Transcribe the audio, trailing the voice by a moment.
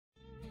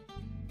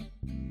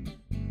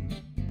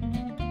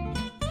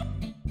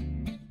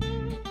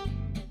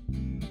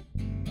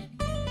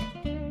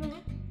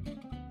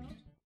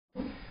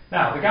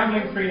Now, the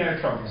gambling three no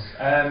trumps.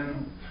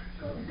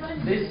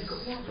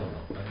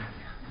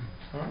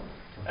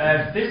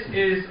 This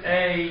is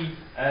a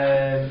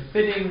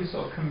bidding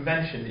sort of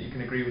convention that you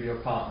can agree with your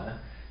partner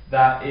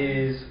that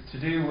is to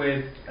do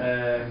with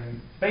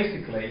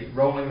basically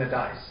rolling the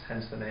dice,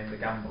 hence the name the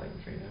gambling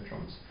three no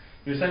trumps.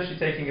 You're essentially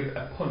taking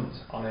a punt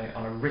on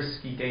a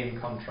risky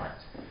game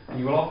contract, and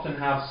you will often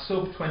have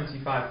sub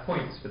 25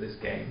 points for this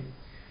game,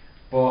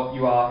 but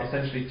you are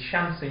essentially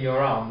chancing your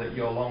arm that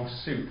your long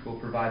suit will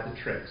provide the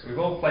tricks. We've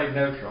all played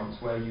no trumps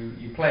where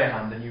you play a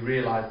hand and you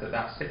realise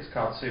that 6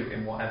 card suit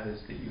in whatever's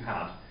that you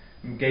had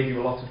gave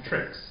you a lot of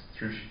tricks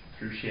through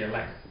sheer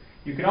length.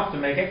 You can often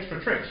make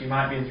extra tricks. You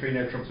might be in 3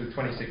 no trumps with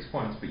 26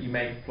 points, but you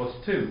make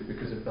 +2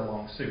 because of the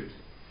long suit.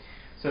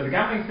 So the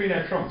gambling 3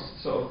 no trumps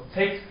sort of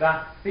takes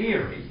that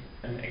theory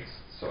and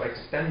sort of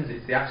extends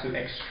it to the absolute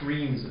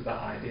extremes of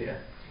that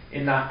idea,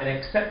 in that an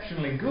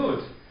exceptionally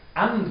good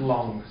and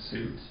long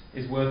suit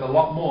is worth a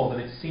lot more than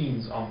it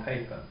seems on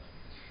paper.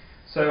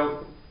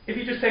 So if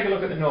you just take a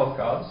look at the North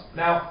cards,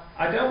 now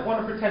I don't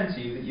want to pretend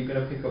to you that you're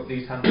going to pick up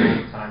these hands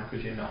all the time,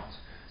 because you're not.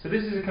 So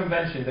this is a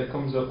convention that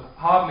comes up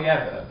hardly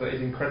ever, but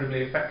is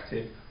incredibly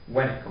effective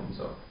when it comes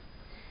up.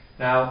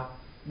 Now,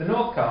 the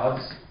North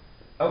cards,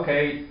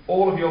 okay,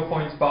 all of your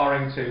points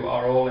barring 2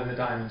 are all in the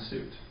diamond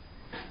suit.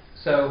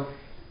 So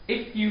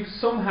if you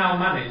somehow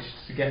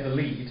managed to get the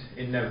lead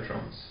in no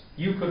trumps,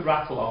 you could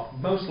rattle off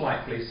most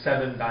likely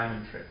 7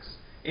 diamond tricks.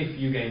 If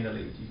you gain the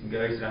lead, you can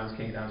go ace of diamonds,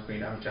 king of diamonds, queen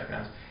of diamonds, jack of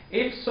diamonds.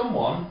 If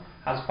someone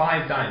has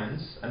 5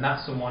 diamonds and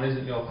that someone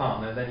isn't your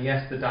partner, then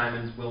yes, the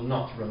diamonds will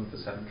not run for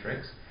 7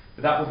 tricks,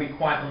 but that will be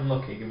quite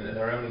unlucky given that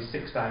there are only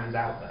 6 diamonds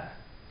out there.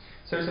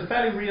 So it's a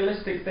fairly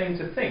realistic thing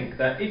to think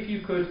that if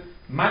you could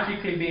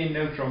magically be in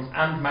no trumps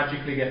and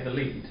magically get the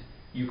lead,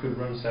 you could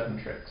run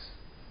 7 tricks,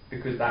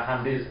 because that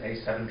hand is a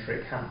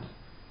 7-trick hand.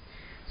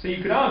 So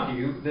you could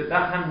argue that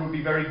that hand would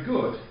be very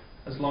good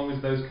as long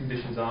as those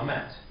conditions are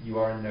met. You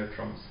are in no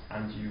trumps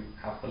and you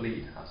have the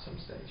lead at some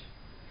stage.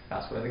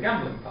 That's where the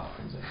gambling part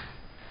comes in.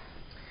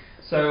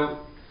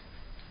 So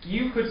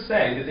you could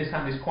say that this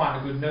hand is quite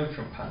a good no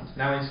trump hand.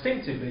 Now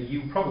instinctively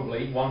you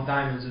probably want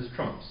diamonds as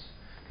trumps.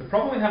 The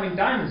problem with having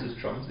diamonds as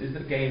trumps is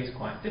that the game is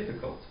quite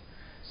difficult.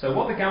 So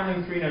what the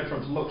gambling 3 no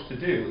trumps looks to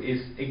do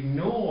is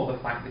ignore the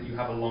fact that you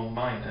have a long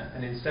minor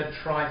and instead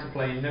try to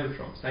play in no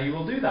trumps. Now you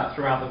will do that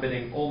throughout the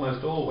bidding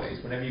almost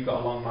always. Whenever you've got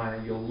a long minor,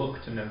 you'll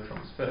look to no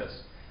trumps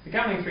first. The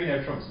gambling 3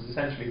 no trumps is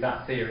essentially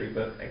that theory,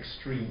 but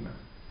extreme.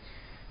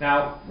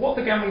 Now what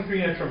the gambling 3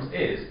 no trumps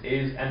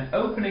is an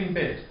opening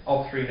bid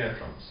of 3 no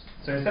trumps.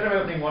 So instead of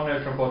opening 1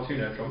 no trump or 2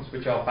 no trumps,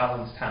 which are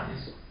balanced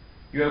hands,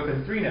 you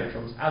open 3 no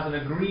trumps as an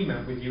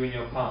agreement with you and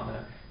your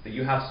partner that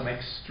you have some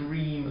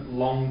extreme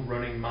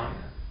long-running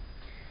minor.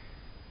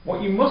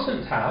 What you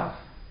mustn't have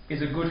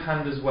is a good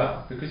hand as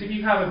well, because if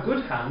you have a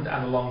good hand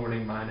and a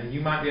long-running minor,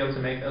 you might be able to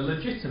make a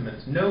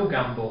legitimate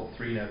no-gamble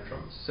 3 no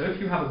trumps. So if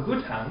you have a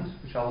good hand,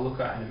 which I'll look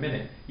at in a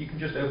minute, you can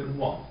just open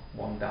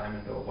one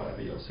diamond or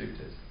whatever your suit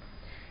is.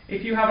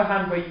 If you have a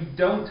hand where you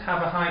don't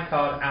have a high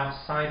card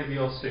outside of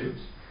your suit,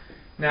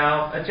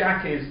 now a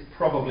jack is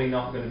probably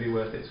not going to be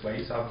worth its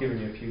weight, so I've given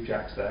you a few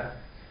jacks there.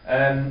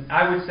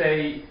 I would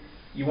say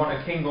you want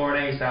a king or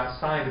an ace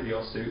outside of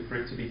your suit for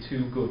it to be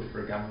too good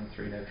for a gambling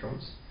 3 no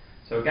trumps.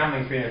 So a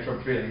gambling 3 no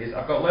trumps really is,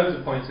 I've got loads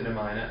of points in a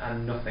minor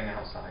and nothing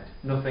outside.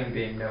 Nothing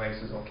being no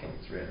aces or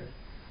kings really.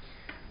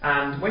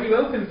 And when you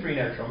open 3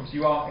 no trumps,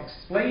 you are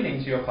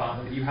explaining to your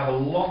partner that you have a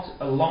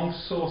long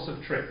source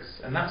of tricks,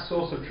 and that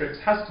source of tricks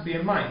has to be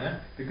a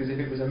minor, because if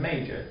it was a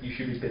major, you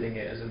should be bidding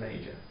it as a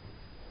major.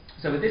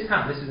 So with this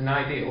hand, this is an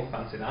ideal,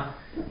 fancy that,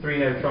 3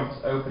 no trumps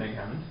opening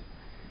hand.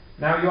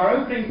 Now you are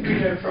opening 3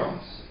 no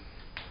trumps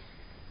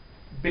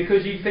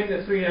because you think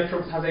that 3 no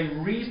trumps has a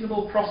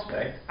reasonable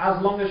prospect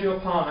as long as your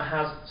partner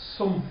has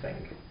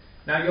something.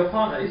 Now your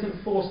partner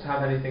isn't forced to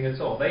have anything at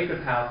all. They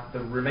could have the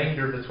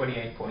remainder of the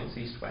 28 points,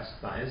 east-west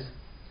that is,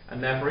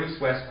 and therefore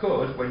east-west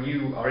could, when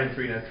you are in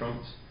 3 no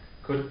trumps,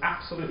 could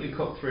absolutely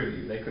cut through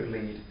you. They could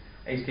lead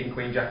ace, king,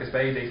 queen, jack of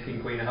spades, ace,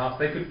 king, queen of hearts.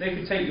 They could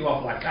take you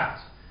off like that.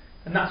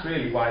 And that's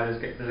really why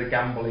there's a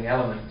gambling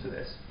element to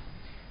this.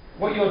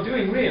 What you're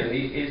doing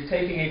really is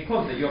taking a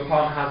punt that your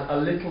partner has a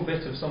little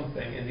bit of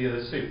something in the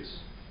other suits.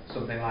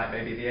 Something like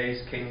maybe the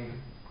ace,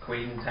 king,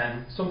 queen,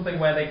 10, something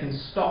where they can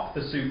stop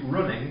the suit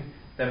running.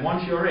 Then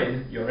once you're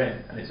in,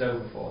 and it's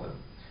over for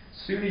them.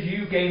 As soon as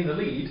you gain the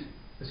lead,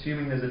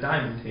 assuming there's a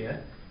diamond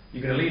here,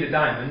 you're going to lead a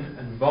diamond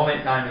and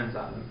vomit diamonds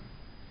at them,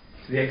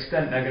 to the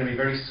extent they're going to be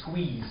very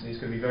squeezed and it's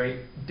going to be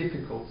very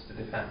difficult to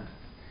defend.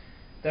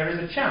 There is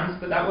a chance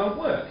that that won't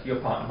work. Your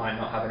partner might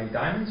not have any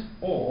diamonds,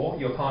 or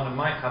your partner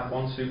might have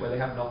one suit where they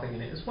have nothing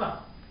in it as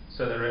well.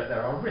 So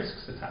there are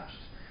risks attached.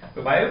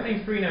 But by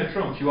opening 3 no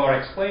trumps, you are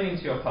explaining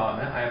to your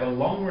partner, I have a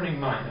long-running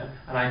minor,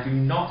 and I do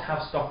not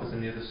have stoppers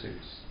in the other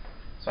suits.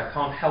 So I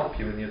can't help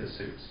you in the other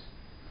suits.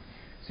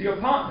 So your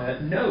partner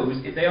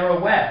knows, they are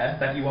aware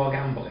that you are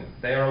gambling.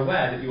 They are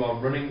aware that you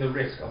are running the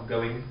risk of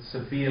going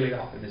severely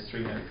off in this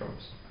 3 no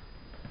trumps.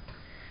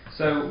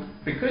 So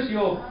because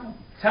you're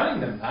telling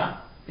them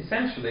that,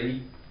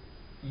 essentially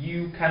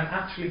you can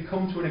actually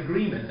come to an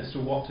agreement as to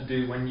what to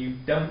do when you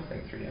don't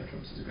think three no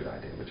trumps is a good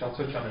idea, which I'll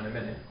touch on in a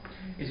minute.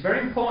 It's very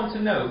important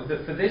to note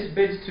that for this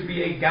bid to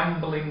be a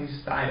gambling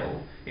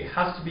style, it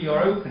has to be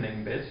your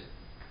opening bid,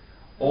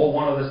 or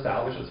one other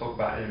style, which I'll talk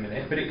about in a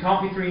minute, but it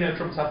can't be three no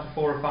trumps after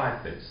 4 or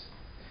 5 bids.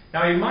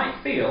 Now you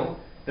might feel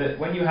that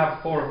when you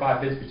have 4 or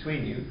 5 bids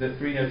between you, that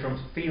three no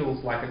trumps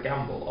feels like a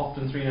gamble.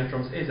 Often three no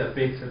trumps is a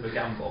bit of a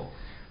gamble.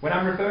 When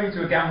I'm referring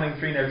to a gambling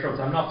three no trumps,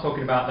 I'm not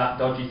talking about that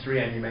dodgy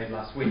 3N you made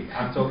last week.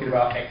 I'm talking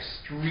about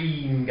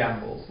extreme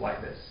gambles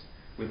like this,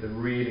 with a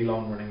really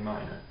long running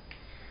minor.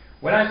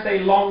 When I say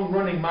long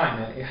running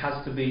minor, it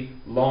has to be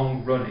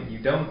long running. You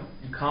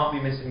can't be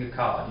missing a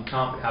card. You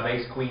can't have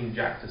ace queen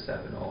jack to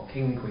 7 or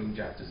king queen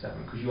jack to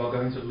 7, because you are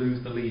going to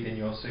lose the lead in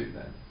your suit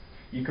then.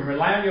 You can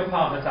rely on your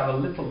partner to have a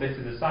little bit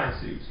in the side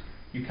suit.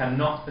 You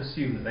cannot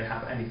assume that they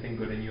have anything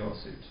good in your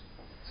suit.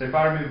 So if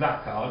I remove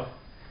that card,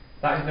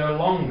 that is no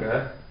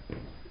longer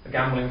a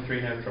gambling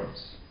three no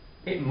trumps.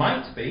 It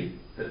might be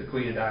that the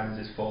queen of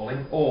diamonds is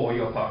falling, or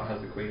your partner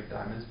has the queen of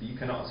diamonds, but you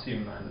cannot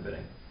assume that in the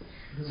bidding.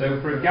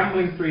 So for a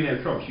gambling three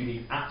no trumps, you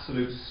need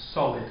absolute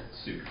solid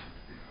suit.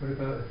 What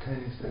about a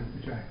 10 instead of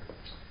the jack?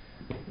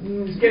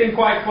 It's getting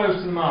quite close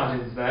to the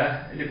margins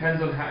there. It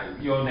depends on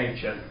your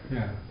nature.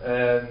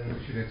 Yeah.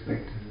 You should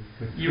expect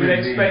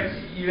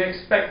you'd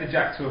expect the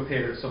jack to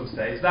appear at some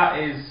stage. That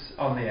is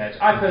on the edge.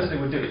 I personally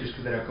would do it just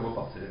because they don't come up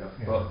often enough,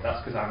 but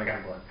that's because I'm a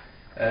gambler.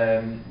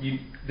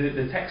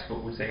 The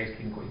textbook would say ace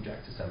king queen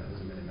jack to 7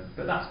 as a minimum,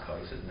 but that's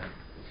close, isn't it?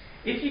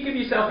 If you give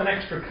yourself an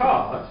extra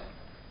card,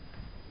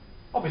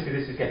 obviously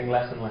this is getting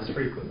less and less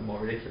frequent the more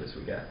ridiculous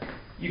we get,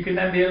 you can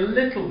then be a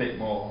little bit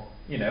more,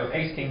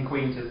 ace king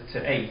queen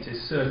to 8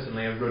 is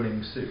certainly a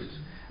running suit.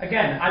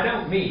 Again, I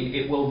don't mean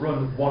it will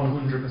run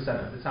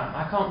 100% of the time.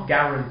 I can't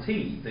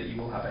guarantee that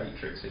you will have 8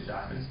 tricks in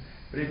diamonds,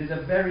 but it is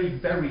a very,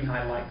 very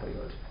high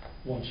likelihood,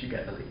 once you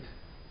get the lead,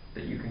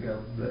 that you can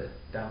go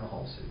down the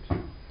whole suit.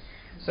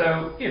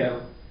 So,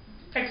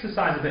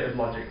 exercise a bit of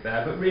logic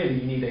there, but really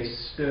you need a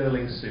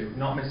sterling suit,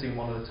 not missing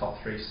one of the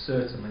top 3,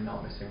 certainly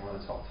not missing one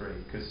of the top 3,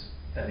 because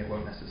then it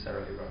won't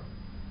necessarily run.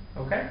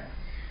 Okay?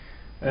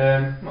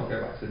 I'll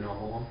go back to the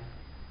normal one.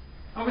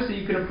 Obviously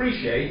you can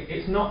appreciate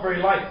it's not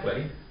very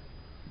likely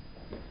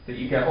that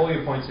you get all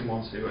your points in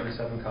one suit and a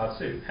 7-card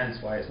suit, hence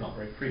why it's not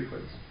very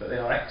frequent, but they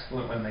are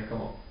excellent when they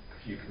come up,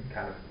 because you can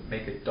kind of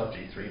make a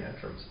dodgy three no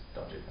trumps,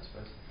 dodgy I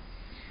suppose.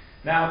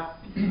 Now,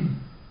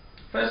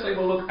 firstly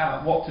we'll look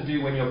at what to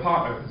do when your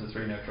partner opens a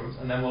three no trumps,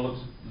 and then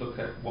we'll look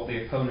at what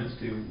the opponents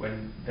do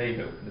when they've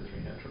opened a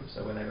three no trumps,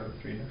 so when they've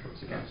opened three no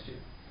trumps against you.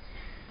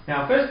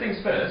 Now first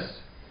things first,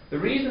 the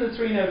reason the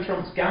three no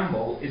trumps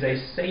gamble is a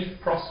safe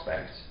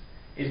prospect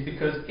is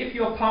because if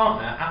your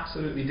partner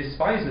absolutely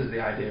despises the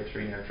idea of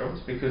three no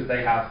trumps because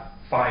they have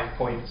 5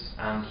 points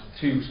and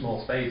 2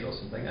 small spades or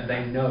something, and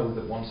they know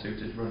that one suit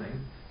is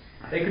running,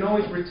 they can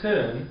always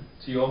return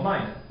to your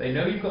minor. They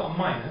know you've got a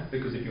minor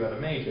because if you had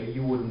a major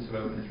you wouldn't have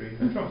opened three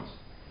no trumps.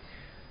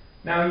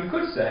 Now you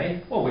could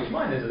say, well, which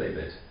minor do they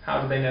bid?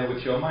 How do they know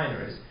which your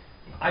minor is?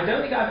 I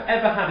don't think I've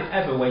ever had it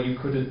ever where you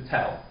couldn't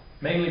tell.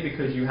 Mainly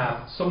because you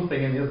have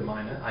something in the other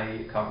minor,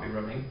 i.e. it can't be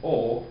running,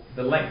 or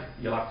the length.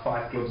 You'll have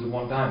 5 clubs and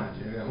 1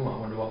 diamond. You go, oh, I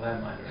wonder what their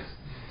minor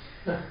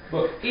is.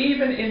 But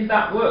even in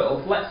that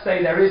world, let's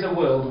say there is a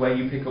world where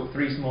you pick up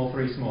 3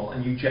 small,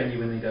 and you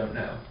genuinely don't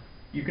know.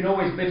 You can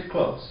always bid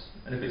clubs,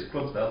 and if it's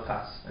clubs, they'll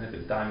pass, and if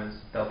it's diamonds,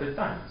 they'll bid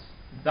diamonds.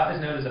 That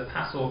is known as a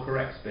pass or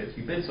correct bid.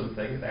 You bid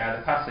something, they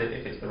either pass it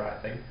if it's the right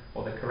thing,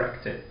 or they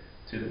correct it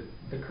to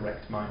the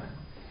correct minor.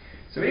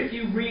 So if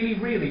you really,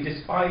 really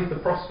despise the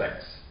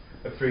prospects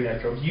of three no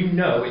trumps, you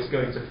know it's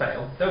going to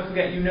fail. Don't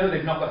forget, you know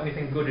they've not got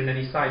anything good in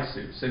any side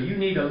suits, so you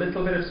need a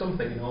little bit of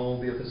something in all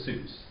the other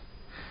suits.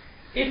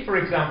 If, for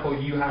example,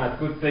 you had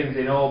good things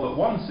in all but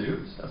one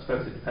suit, I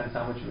suppose it depends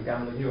how much of a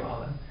gambler you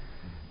are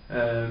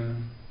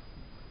then.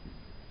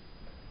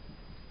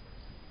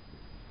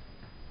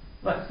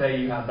 Let's say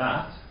you had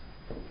that.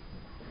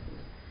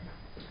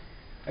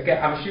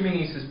 Again, I'm assuming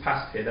East has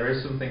passed here. There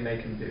is something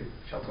they can do,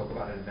 which I'll talk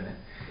about in a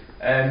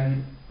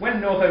minute. When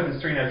North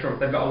opens three no trump,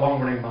 they've got a long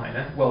running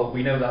minor. Well,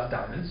 we know that's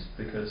diamonds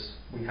because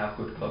we have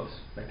good clubs.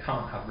 They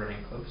can't have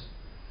running clubs.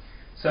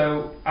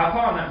 So our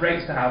partner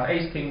rates to have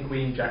ace, king,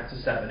 queen, jack to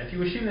 7. If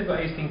you assume they've got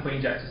ace, king,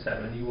 queen, jack to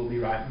 7, you will be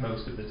right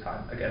most of the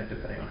time. Again,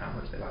 depending on how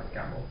much they like to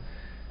gamble.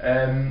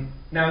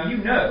 Now you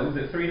know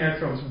that three no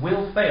trumps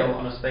will fail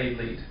on a spade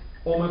lead.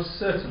 Almost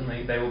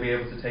certainly they will be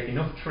able to take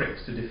enough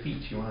tricks to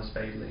defeat you on a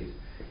spade lead.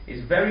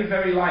 It's very,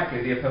 very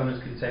likely the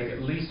opponents can take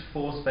at least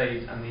 4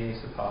 spades and the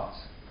ace of hearts.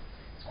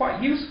 It's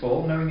quite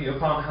useful knowing that your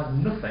partner has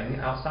nothing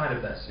outside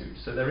of their suit,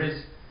 so there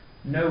is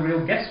no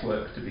real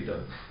guesswork to be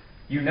done.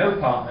 You know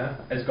partner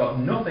has got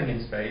nothing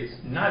in spades,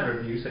 neither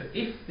of you, so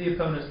if the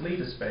opponents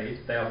lead a spade,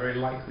 they are very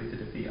likely to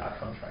defeat our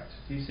contract.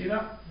 Do you see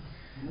that?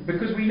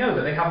 Because we know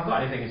that they haven't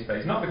got anything in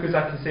spades, not because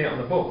I can see it on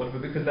the board,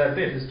 but because their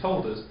bid has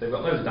told us they've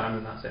got loads of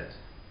diamonds and that's it.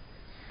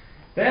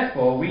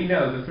 Therefore, we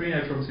know that three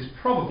no trumps is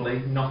probably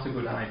not a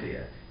good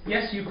idea.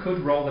 Yes, you could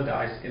roll the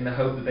dice in the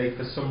hope that they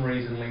for some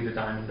reason lead a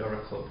diamond or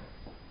a club.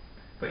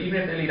 But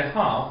even if they lead a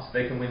heart,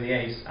 they can win the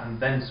ace and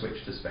then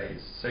switch to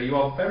spades. So you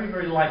are very,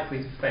 very likely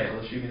to fail,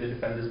 assuming the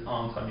defenders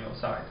aren't on your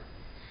side.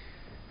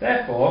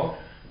 Therefore,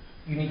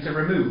 you need to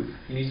remove.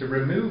 You need to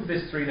remove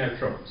this 3 no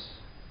trumps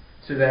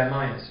to their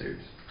minor suit.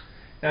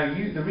 Now,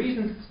 the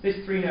reason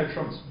this 3 no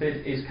trumps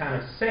bid is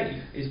kind of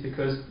safe is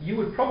because you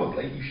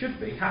should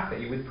be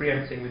happy with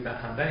preempting with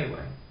that hand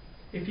anyway.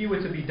 If you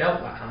were to be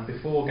dealt that hand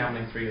before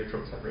gambling 3 no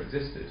trumps ever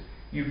existed,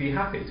 you'd be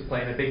happy to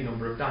play in a big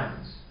number of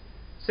diamonds,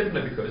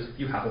 simply because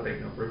you have a big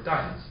number of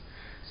diamonds.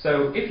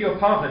 So if your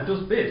partner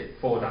does bid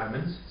 4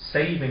 diamonds,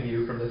 saving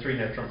you from the 3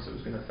 no trumps that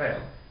was going to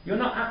fail, you're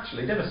not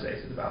actually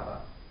devastated about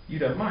that. You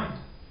don't mind,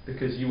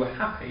 because you were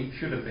happy,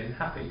 should have been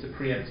happy, to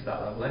preempt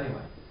that level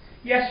anyway.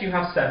 Yes, you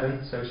have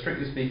 7, so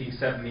strictly speaking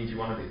 7 means you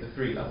want to beat the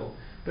 3 level,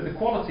 but the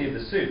quality of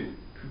the suit,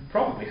 you're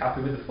probably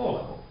happy with the 4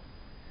 level.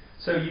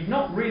 So you've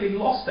not really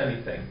lost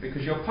anything,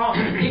 because your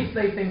partner, if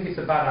they think it's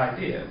a bad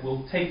idea,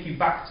 will take you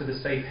back to the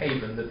safe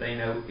haven that they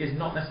know is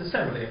not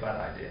necessarily a bad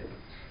idea.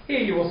 Here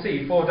you will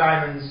see 4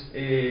 diamonds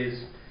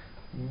is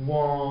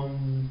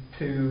 1,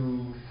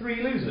 2,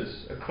 3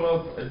 losers, a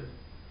club,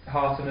 a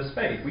heart and a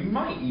spade. We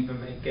might even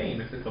make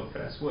game if the club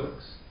finesse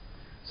works.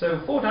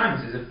 So 4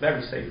 diamonds is a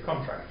very safe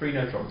contract, 3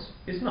 no trumps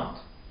is not.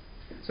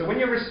 So when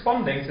you're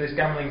responding to this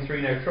gambling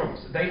 3 no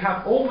trumps, they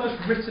have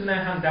almost written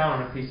their hand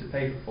down on a piece of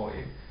paper for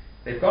you.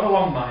 They've got a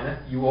long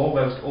minor, you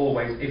almost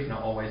always, if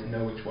not always,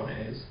 know which one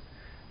it is.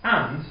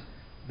 And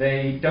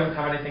they don't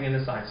have anything in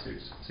the side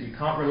suits, so you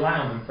can't rely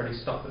on them for any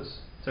stoppers.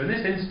 So in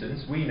this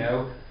instance, we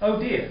know, oh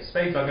dear,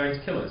 spades are going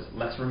to kill us,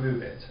 let's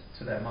remove it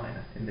to their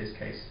minor, in this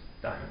case,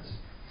 diamonds.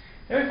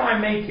 Now if I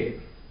make it,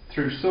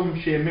 through some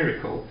sheer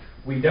miracle,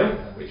 we don't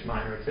know which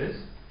minor it is.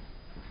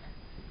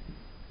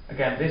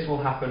 Again, this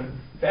will happen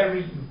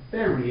very,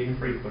 very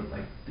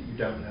infrequently, that you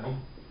don't know.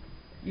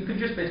 You can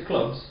just bid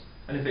clubs,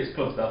 and if it's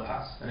clubs, they'll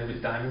pass, and if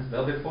it's diamonds,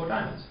 they'll bid 4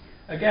 diamonds.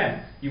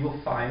 Again, you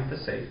will find the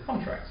safe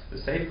contract. The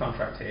safe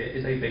contract here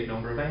is a big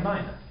number of A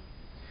minor.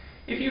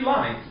 If you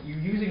like, you're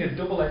using a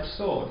double-edged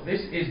sword.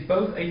 This is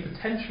both a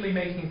potentially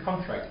making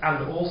contract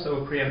and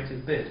also a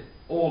preemptive bid,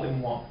 all in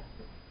one,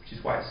 which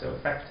is why it's so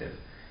effective.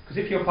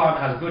 Because if your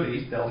partner has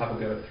goodies, they'll have a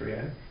go at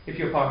 3N. If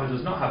your partner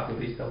does not have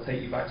goodies, they'll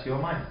take you back to your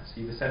minor.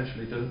 So you've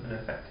essentially done an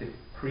effective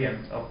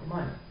preempt of the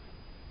minor.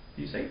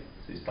 Do you see?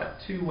 So it's like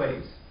 2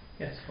 ways.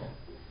 Yes, Paul?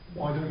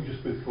 Why don't you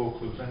just bid 4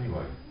 clubs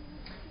anyway?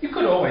 You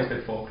could always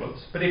bid 4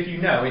 clubs, but if you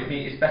know,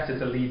 it's better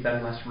to leave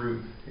them less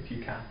room if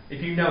you can.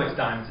 If you know it's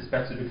diamonds, it's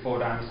better to bid 4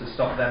 diamonds to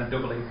stop them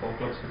doubling 4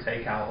 clubs for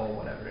takeout or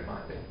whatever it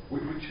might be.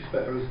 Which is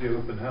better as the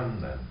open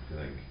hand then, do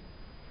you think?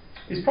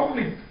 It's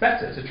probably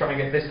better to try and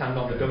get this hand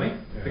on the dummy,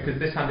 because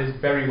this hand is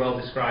very well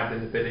described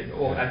in the bidding,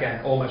 or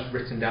again, almost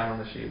written down on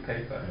the sheet of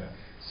paper. Yeah.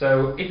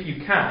 So if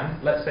you can,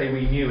 let's say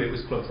we knew it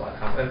was clubs like the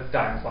hand,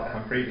 diamonds like the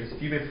hand previous.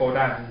 If you bid 4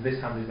 diamonds, this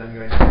hand is then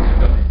going to be on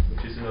the dummy,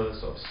 which is another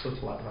sort of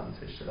subtle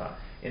advantage to that,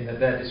 in that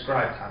their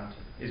described hand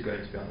is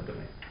going to be on the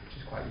dummy, which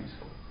is quite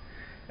useful.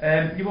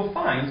 You will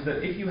find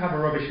that if you have a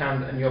rubbish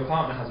hand and your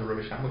partner has a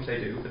rubbish hand, which they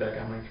do for their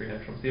gambling 3 no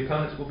trumps, the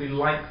opponents will be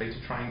likely to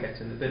try and get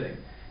in the bidding.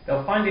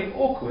 They'll find it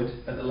awkward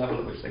at the level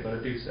at which they've got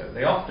to do so.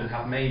 They often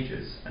have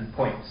majors and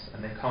points,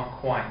 and they can't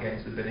quite get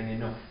into the bidding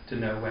enough to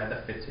know where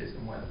their fit is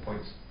and where the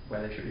points,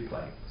 where they should be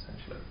playing,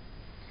 essentially.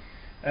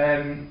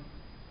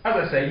 As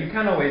I say, you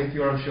can always, if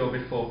you're unsure,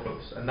 bid 4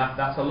 clubs, and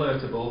that's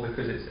alertable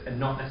because it's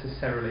not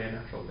necessarily a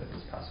natural bid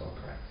as pass or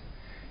correct.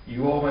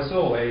 You almost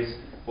always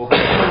will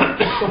have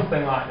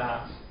something like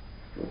that,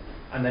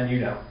 and then you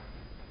know.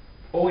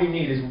 All you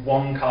need is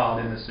 1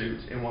 card in the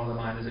suit in one of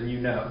the minors, and you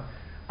know.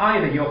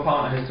 Either your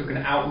partner has took an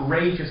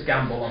outrageous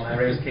gamble on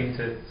their ace king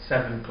to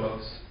 7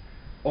 clubs,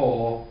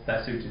 or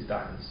their suit is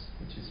diamonds,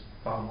 which is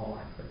far more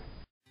likely.